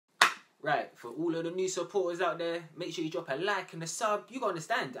Right, for all of the new supporters out there, make sure you drop a like and a sub. You gotta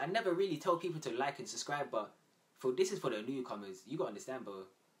understand, I never really tell people to like and subscribe, but this is for the newcomers. You gotta understand, bro.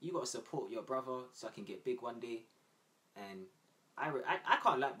 You gotta support your brother so I can get big one day. And I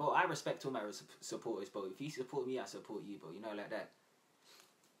can't like, bro. I respect all my supporters, bro. If you support me, I support you, bro. You know, like that.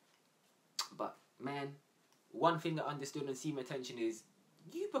 But man, one thing I understood on semen retention is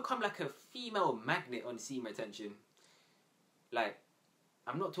you become like a female magnet on semen retention. Like,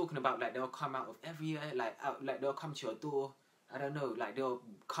 I'm not talking about like they'll come out of everywhere, like they'll come to your door. I don't know, like they'll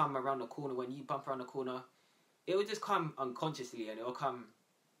come around the corner when you bump around the corner. It will just come unconsciously, and it will come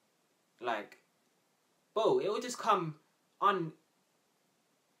like, bro. It will just come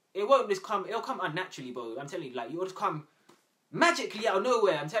It won't just come. It'll come unnaturally, bro. I'm telling you, like you'll just come magically out of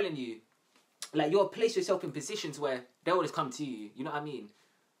nowhere. I'm telling you, like you'll place yourself in positions where they will just come to you. You know what I mean?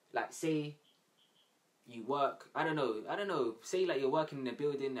 Like say you work, I don't know, say like you're working in a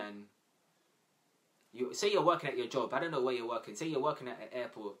building and say you're working at your job, I don't know where you're working, say you're working at an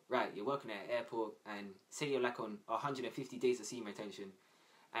airport, right, you're working at an airport and say you're like on 150 days of semen retention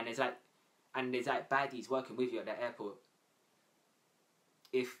and there's like baddies working with you at the airport.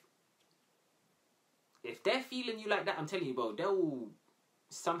 If they're feeling you like that, I'm telling you, bro, they'll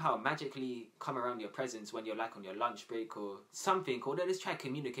somehow magically come around your presence when you're like on your lunch break or something, or they'll just try to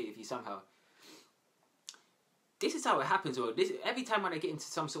communicate with you somehow. This is how it happens, bro. Every time when I get into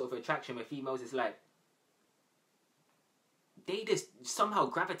some sort of attraction with females, it's like they just somehow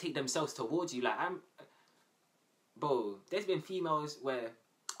gravitate themselves towards you. Like bro, there's been females where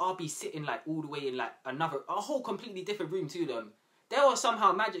I'll be sitting like all the way in like a whole completely different room to them. They will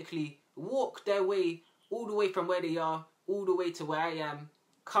somehow magically walk their way all the way from where they are, all the way to where I am,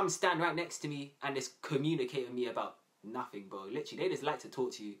 come stand right next to me and just communicate with me about nothing, bro. Literally, they just like to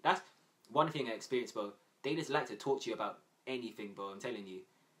talk to you. That's one thing I experienced, bro. They just like to talk to you about anything, bro, I'm telling you.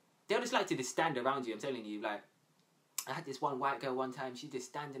 They'll just like to just stand around you, I'm telling you. Like, I had this one white girl one time, she just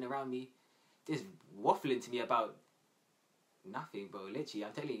standing around me, just waffling to me about nothing, bro. Literally,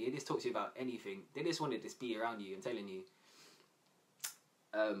 I'm telling you, they just talk to you about anything. They just want to just be around you, I'm telling you.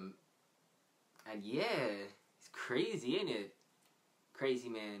 And yeah, it's crazy, ain't it? Crazy,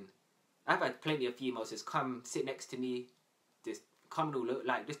 man. I've had plenty of females just come sit next to me, just coming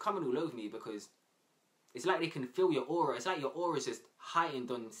all over me because it's like they can feel your aura. It's like your aura is just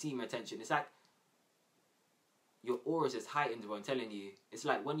heightened on semen retention. It's like your aura is just heightened, bro, I'm telling you. It's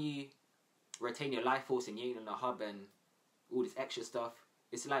like when you retain your life force and you ain't on a hub and all this extra stuff,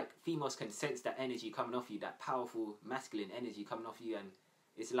 it's like females can sense that energy coming off you, that powerful masculine energy coming off you, and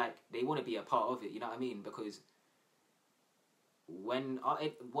it's like they want to be a part of it, you know what I mean? Because when our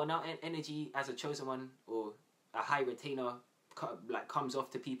energy as a chosen one or a high retainer like comes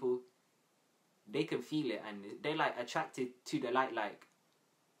off to people, they can feel it and they're like attracted to the light, like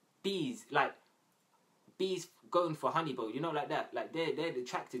bees going for honey, bro. You know, like that. Like they're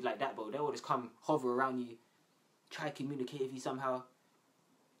attracted like that, bro. They will just come hover around you, try to communicate with you somehow.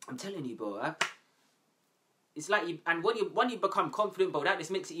 I'm telling you, bro. It's like and when you become confident, bro, that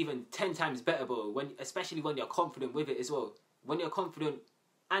just makes it even 10 times better, bro. Especially when you're confident with it as well. When you're confident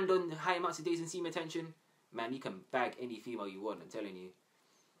and on high amounts of days in semen retention, man, you can bag any female you want. I'm telling you.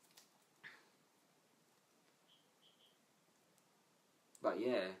 But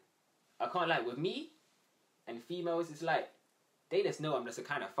yeah, I can't lie, with me and females, it's like they just know I'm just a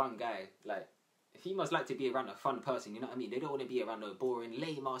kind of fun guy. Like females like to be around a fun person, you know what I mean? They don't want to be around a boring,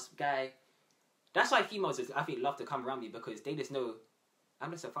 lame ass guy. That's why females just, I think, love to come around me, because they just know I'm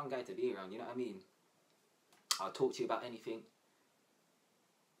just a fun guy to be around, you know what I mean? I'll talk to you about anything.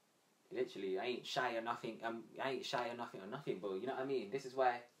 Literally, I ain't shy or nothing. I ain't shy or nothing, bro. You know what I mean? This is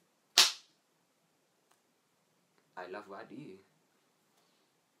why I love what I do.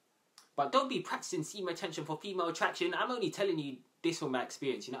 But don't be practicing semen retention for female attraction. I'm only telling you this from my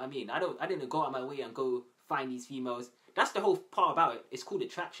experience, you know what I mean? I didn't go out of my way and go find these females. That's the whole part about it. It's called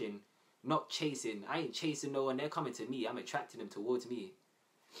attraction, not chasing. I ain't chasing no one. They're coming to me. I'm attracting them towards me.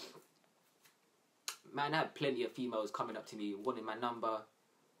 Man, I had plenty of females coming up to me, wanting my number,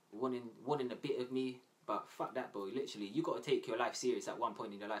 wanting a bit of me. But fuck that, bro. Literally, you got to take your life serious at one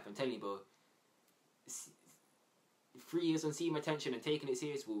point in your life. I'm telling you, bro. 3 years on semen retention and taking it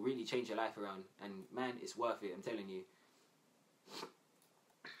serious will really change your life around. And man, it's worth it, I'm telling you.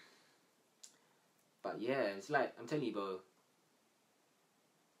 But yeah, it's like, I'm telling you, bro.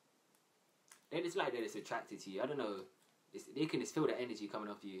 It's like they're just attracted to you. I don't know. They can just feel the energy coming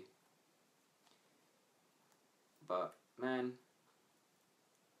off you. But, man,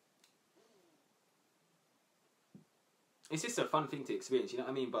 it's just a fun thing to experience, you know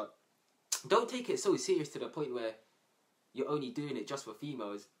what I mean? But don't take it so serious to the point where you're only doing it just for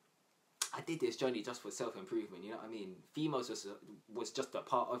females. I did this journey just for self-improvement, you know what I mean? Females was just a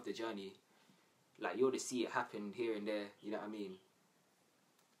part of the journey. Like, you're to see it happen here and there, you know what I mean?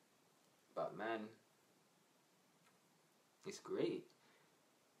 But man, it's great.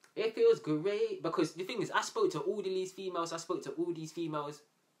 It feels great, because the thing is, I spoke to all these females,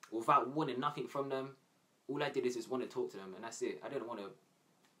 without wanting nothing from them. All I did is just want to talk to them, and that's it. I didn't want to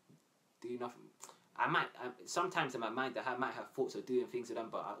do nothing. Sometimes in my mind, I might have thoughts of doing things with them,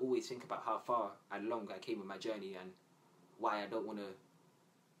 but I always think about how far and long I came with my journey, and why I don't want to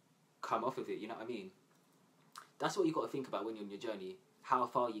come off of it, you know what I mean? That's what you got to think about when you're on your journey. How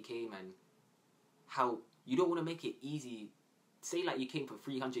far you came, and how you don't want to make it easy. Say like you came for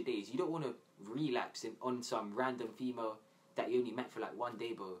 300 days. You don't want to relapse on some random female that you only met for like 1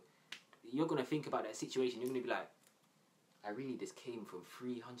 day, bro. You're going to think about that situation. You're going to be like, I really just came from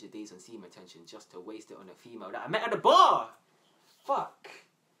 300 days on semen retention just to waste it on a female that I met at the bar. Fuck.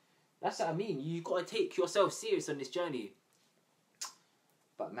 That's what I mean. You got to take yourself serious on this journey.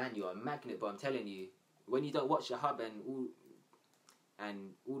 But man, you're a magnet, bro. I'm telling you. When you don't watch the hub and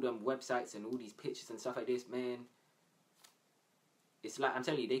all them websites and all these pictures and stuff like this, man, it's like, I'm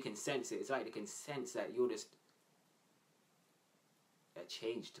telling you, they can sense it. It's like they can sense that you're just a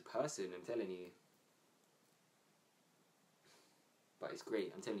changed person, I'm telling you. But it's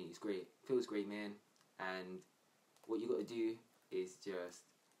great, I'm telling you, it's great. It feels great, man. And what you got to do is just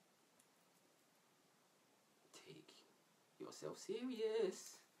take yourself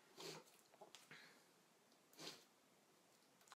serious.